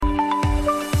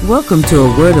Welcome to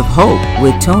A Word of Hope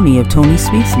with Tony of Tony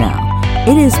Speaks Now.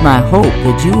 It is my hope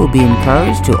that you will be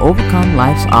encouraged to overcome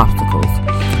life's obstacles.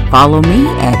 Follow me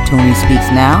at Tony Speaks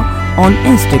Now on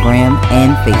Instagram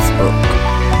and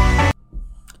Facebook.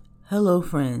 Hello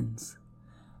friends,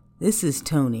 this is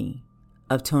Tony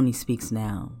of Tony Speaks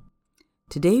Now.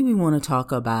 Today we want to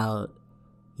talk about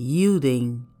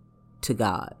yielding to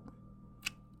God.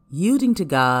 Yielding to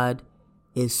God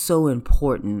is so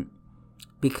important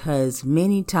because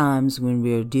many times when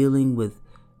we're dealing with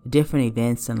different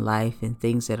events in life and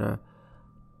things that are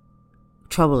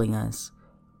troubling us,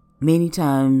 many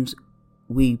times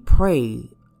we pray,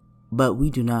 but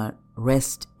we do not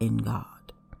rest in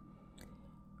God.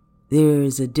 There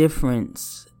is a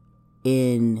difference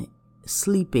in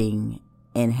sleeping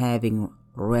and having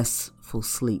restful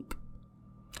sleep.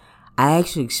 I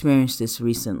actually experienced this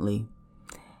recently,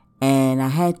 and I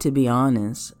had to be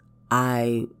honest,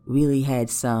 I really had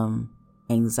some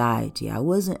anxiety. It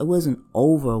wasn't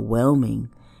overwhelming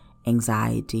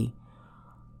anxiety.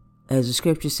 As the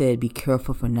scripture said, be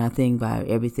careful for nothing, by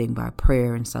everything by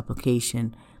prayer and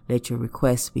supplication. Let your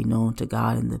requests be known to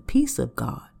God, and the peace of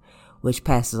God, which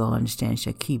passes all understanding,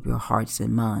 shall keep your hearts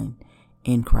and mind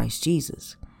in Christ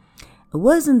Jesus. It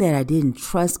wasn't that I didn't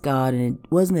trust God, and it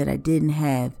wasn't that I didn't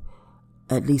have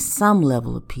at least some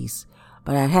level of peace.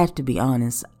 But I have to be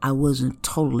honest, I wasn't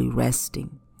totally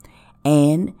resting.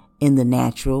 And in the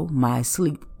natural, my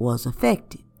sleep was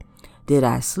affected. Did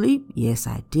I sleep? Yes,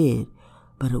 I did.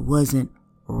 But it wasn't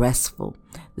restful.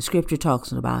 The scripture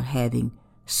talks about having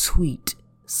sweet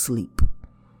sleep.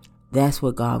 That's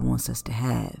what God wants us to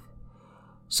have.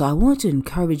 So I want to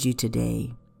encourage you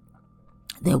today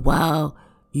that while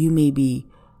you may be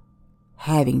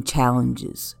having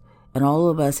challenges, and all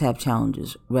of us have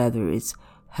challenges, whether it's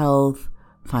health,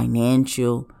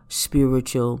 financial,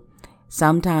 spiritual.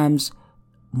 Sometimes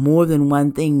more than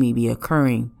one thing may be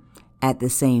occurring at the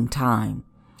same time.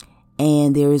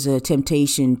 And there is a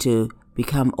temptation to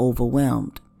become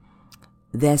overwhelmed.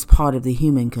 That's part of the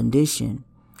human condition.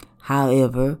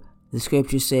 However, the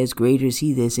scripture says, greater is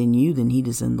he that's in you than he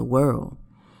that's in the world.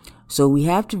 So we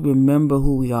have to remember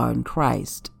who we are in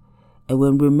Christ. And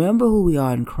when we remember who we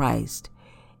are in Christ,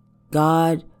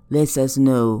 God lets us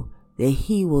know that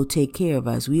he will take care of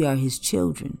us. We are his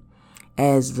children.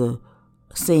 As the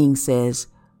saying says,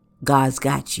 God's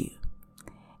got you.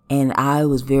 And I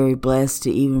was very blessed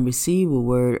to even receive a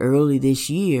word early this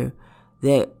year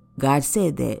that God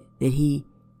said that he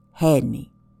had me.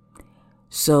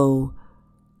 So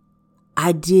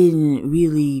I didn't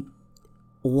really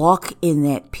walk in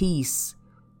that peace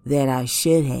that I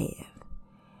should have.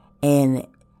 And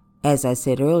as I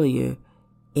said earlier,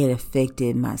 it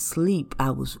affected my sleep. I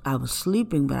was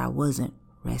sleeping, but I wasn't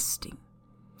resting.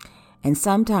 And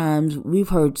sometimes we've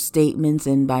heard statements,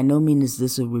 and by no means is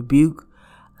this a rebuke,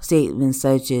 statements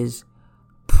such as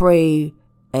pray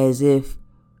as if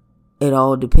it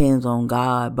all depends on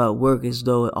God, but work as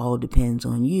though it all depends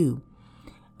on you.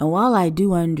 And while I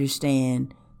do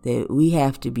understand that we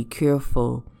have to be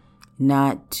careful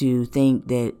not to think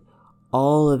that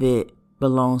all of it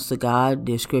belongs to God,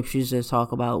 there's scriptures that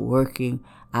talk about working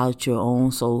out your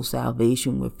own soul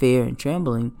salvation with fear and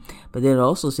trembling. But then it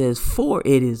also says, for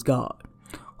it is God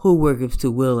who worketh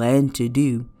to will and to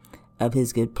do of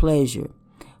his good pleasure.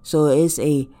 So it's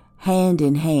a hand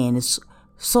in hand. It's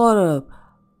sort of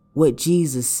what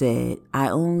Jesus said. I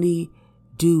only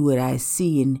do what I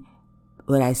see and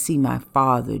what I see my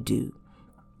Father do.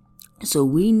 So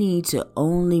we need to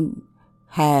only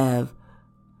have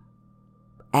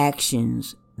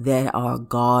actions that are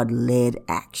God-led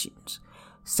actions.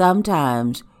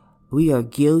 Sometimes we are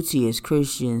guilty as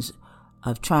Christians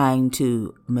of trying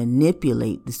to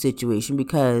manipulate the situation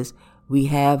because we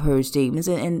have heard statements,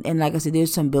 and like I said,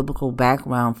 there's some biblical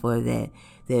background for that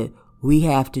we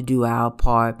have to do our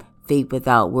part. Faith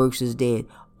without works is dead.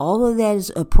 All of that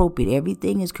is appropriate.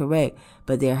 Everything is correct,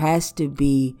 but there has to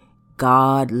be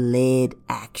God-led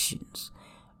actions.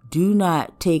 Do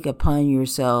not take upon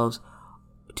yourselves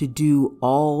to do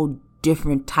all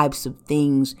different types of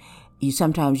things.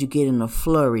 Sometimes you get in a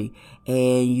flurry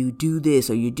and you do this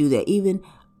or you do that. Even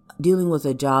dealing with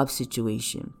a job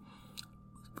situation.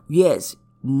 Yes,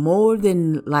 more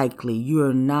than likely you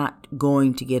are not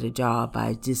going to get a job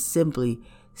by just simply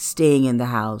staying in the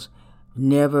house,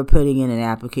 never putting in an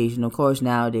application. Of course,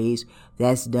 nowadays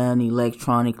that's done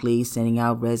electronically, sending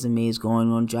out resumes,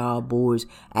 going on job boards,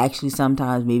 actually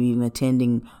sometimes maybe even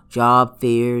attending job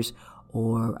fairs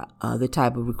or other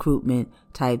type of recruitment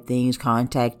type things,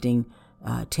 contacting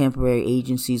temporary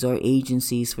agencies or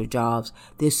agencies for jobs.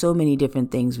 There's so many different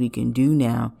things we can do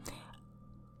now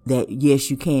that,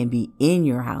 yes, you can be in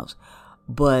your house.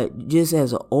 But just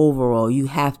as an overall, you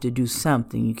have to do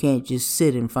something. You can't just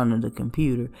sit in front of the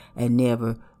computer and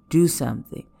never do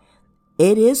something.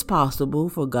 It is possible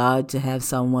for God to have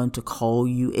someone to call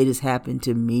you. It has happened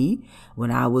to me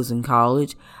when I was in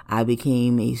college. I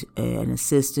became an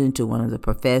assistant to one of the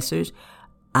professors.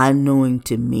 Unknowing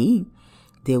to me,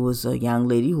 there was a young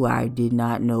lady who I did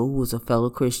not know, who was a fellow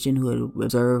Christian, who had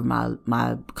observed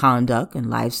my conduct and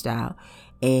lifestyle.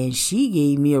 And she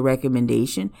gave me a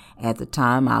recommendation. At the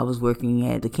time, I was working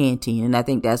at the canteen. And I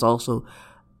think that's also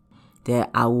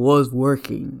that I was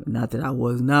working. Not that I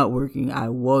was not working. I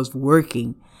was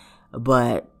working.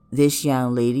 But this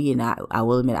young lady, and I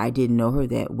will admit I didn't know her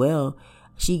that well,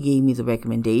 she gave me the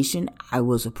recommendation. I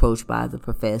was approached by the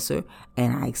professor,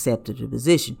 and I accepted the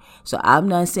position. So I'm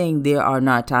not saying there are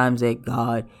not times that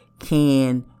God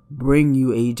can bring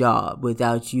you a job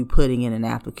without you putting in an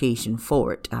application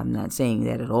for it. I'm not saying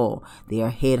that at all. There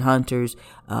are headhunters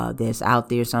that's out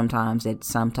there sometimes that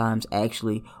sometimes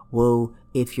actually will,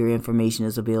 if your information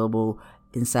is available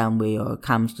in some way or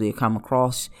come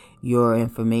across your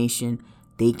information,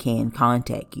 they can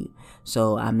contact you.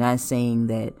 So I'm not saying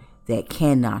that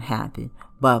cannot happen,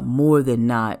 but more than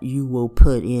not, you will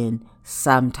put in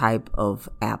some type of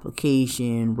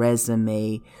application,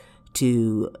 resume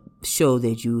to show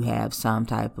that you have some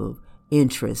type of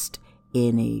interest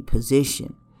in a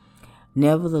position.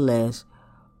 Nevertheless,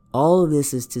 all of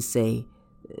this is to say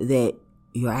that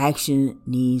your action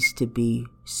needs to be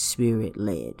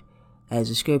spirit-led. As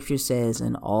the scripture says,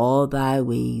 in all thy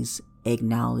ways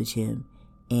acknowledge him,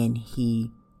 and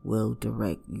he will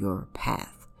direct your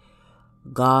path.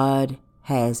 God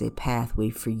has a pathway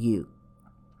for you.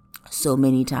 So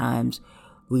many times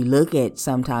we look at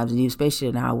sometimes, especially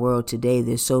in our world today,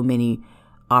 there's so many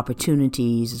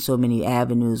opportunities and so many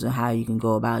avenues of how you can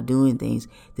go about doing things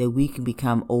that we can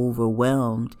become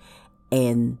overwhelmed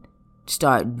and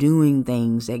start doing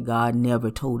things that God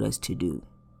never told us to do.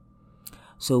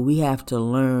 So we have to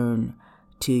learn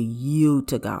to yield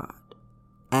to God.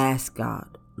 Ask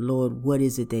God, Lord, what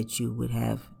is it that you would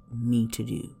have me to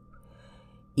do?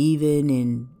 Even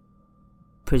in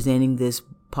presenting this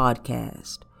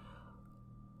podcast,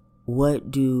 what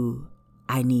do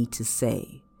I need to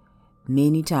say?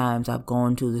 Many times I've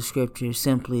gone to the scripture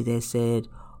simply that said,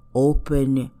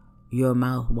 open your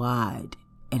mouth wide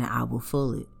and I will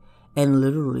fill it. And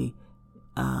literally,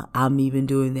 I'm even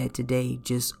doing that today,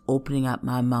 just opening up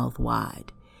my mouth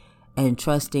wide and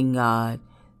trusting God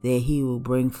that he will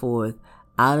bring forth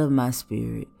out of my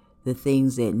spirit the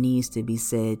things that needs to be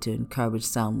said to encourage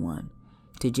someone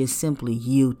to just simply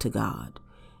yield to God.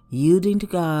 Yielding to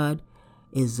God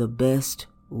is the best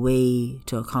way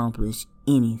to accomplish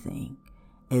anything,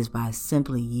 is by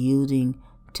simply yielding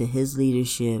to his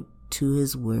leadership, to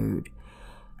his word,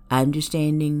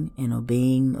 understanding and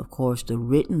obeying, of course, the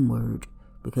written word,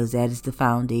 because that is the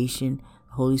foundation.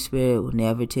 The Holy Spirit will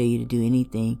never tell you to do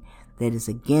anything that is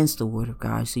against the word of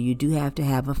God. So you do have to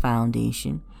have a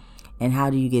foundation. And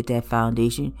how do you get that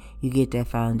foundation? You get that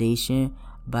foundation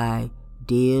by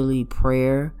daily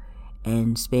prayer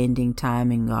and spending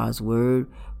time in God's word.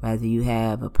 Whether you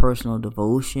have a personal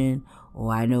devotion,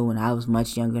 or I know when I was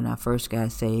much younger and I first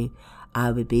got saved,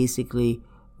 I would basically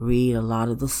read a lot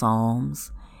of the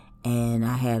Psalms. And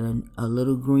I had a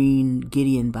little green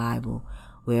Gideon Bible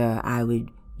where I would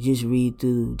just read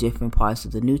through different parts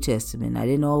of the New Testament. I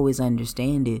didn't always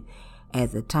understand it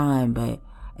at the time, but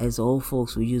as old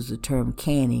folks would use the term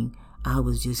canning, I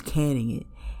was just canning it.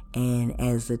 And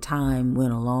as the time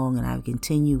went along and I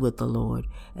continued with the Lord,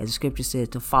 as the scripture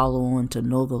said, to follow on to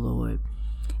know the Lord.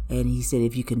 And he said,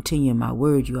 if you continue in my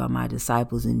word, you are my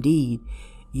disciples indeed.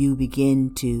 You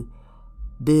begin to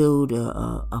build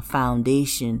a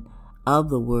foundation of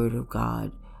the word of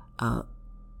God.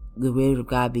 The word of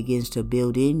God begins to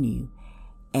build in you.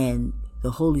 And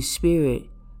the Holy Spirit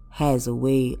has a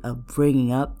way of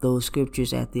bringing up those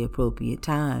scriptures at the appropriate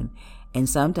time. And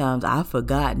sometimes I've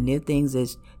forgotten. There are things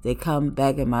that come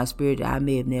back in my spirit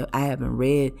that I haven't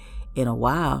read in a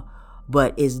while,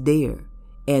 but it's there.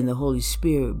 And the Holy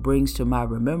Spirit brings to my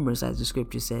remembrance, as the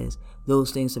scripture says,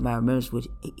 those things to my remembrance which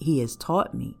he has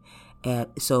taught me. And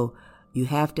so you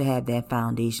have to have that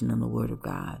foundation in the word of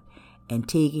God and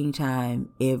taking time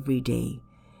every day.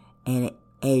 And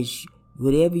as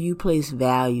whatever you place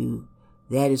value,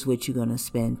 that is what you're going to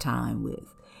spend time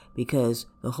with, because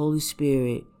the Holy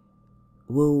Spirit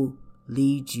will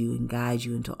lead you and guide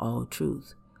you into all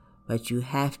truth. But you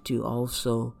have to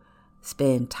also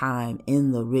spend time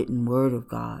in the written word of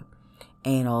God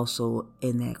and also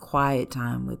in that quiet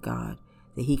time with God,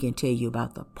 that he can tell you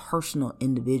about the personal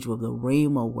individual, the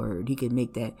Rhema word. He can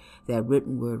make that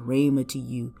written word Rhema to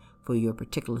you for your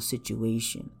particular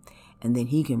situation. And then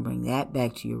he can bring that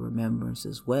back to your remembrance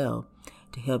as well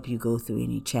to help you go through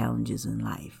any challenges in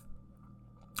life.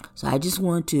 So I just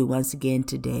want to, once again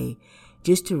today,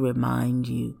 just to remind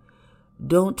you,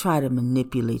 don't try to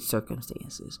manipulate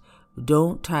circumstances.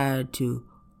 Don't try to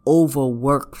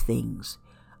overwork things.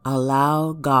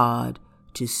 Allow God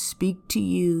to speak to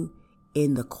you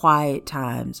in the quiet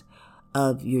times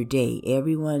of your day.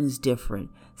 Everyone is different.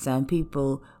 Some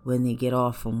people, when they get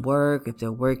off from work, if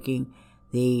they're working,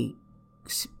 they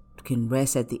can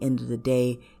rest at the end of the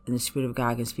day, and the Spirit of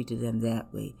God can speak to them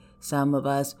that way. Some of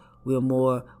us, we're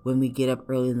more when we get up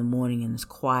early in the morning and it's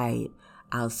quiet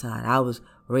outside. I was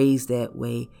raised that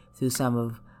way through some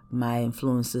of my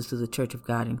influences through the Church of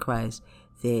God in Christ,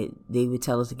 that they would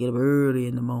tell us to get up early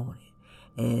in the morning.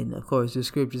 And of course, the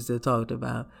scriptures that talked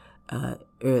about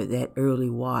that early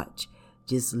watch,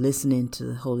 just listening to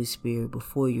the Holy Spirit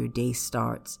before your day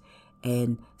starts.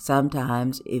 And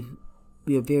sometimes if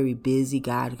we're very busy,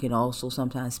 God can also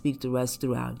sometimes speak to us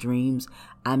through our dreams.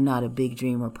 I'm not a big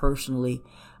dreamer personally,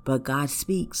 but God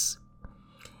speaks.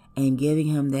 And giving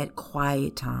him that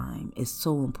quiet time is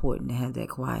so important, to have that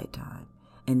quiet time.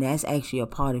 And that's actually a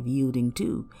part of yielding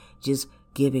too, just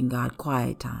giving God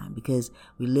quiet time, because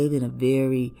we live in a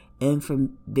very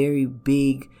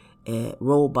big,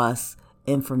 robust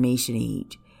information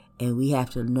age, and we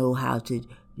have to know how to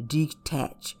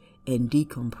detach and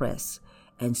decompress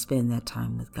and spend that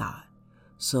time with God.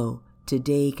 So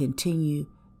today, continue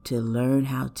to learn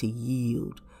how to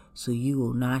yield, so you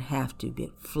will not have to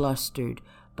get flustered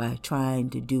by trying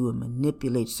to do and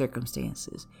manipulate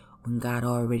circumstances when God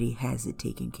already has it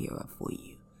taken care of for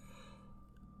you.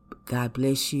 God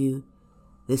bless you.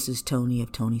 This is Tony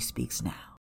of Tony Speaks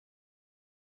Now.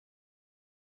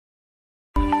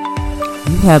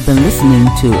 You have been listening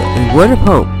to A Word of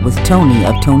Hope with Tony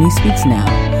of Tony Speaks Now.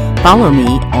 Follow me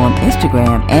on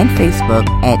Instagram and Facebook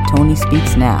at Tony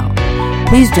Speaks Now.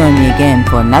 Please join me again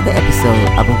for another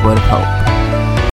episode of A Word of Hope.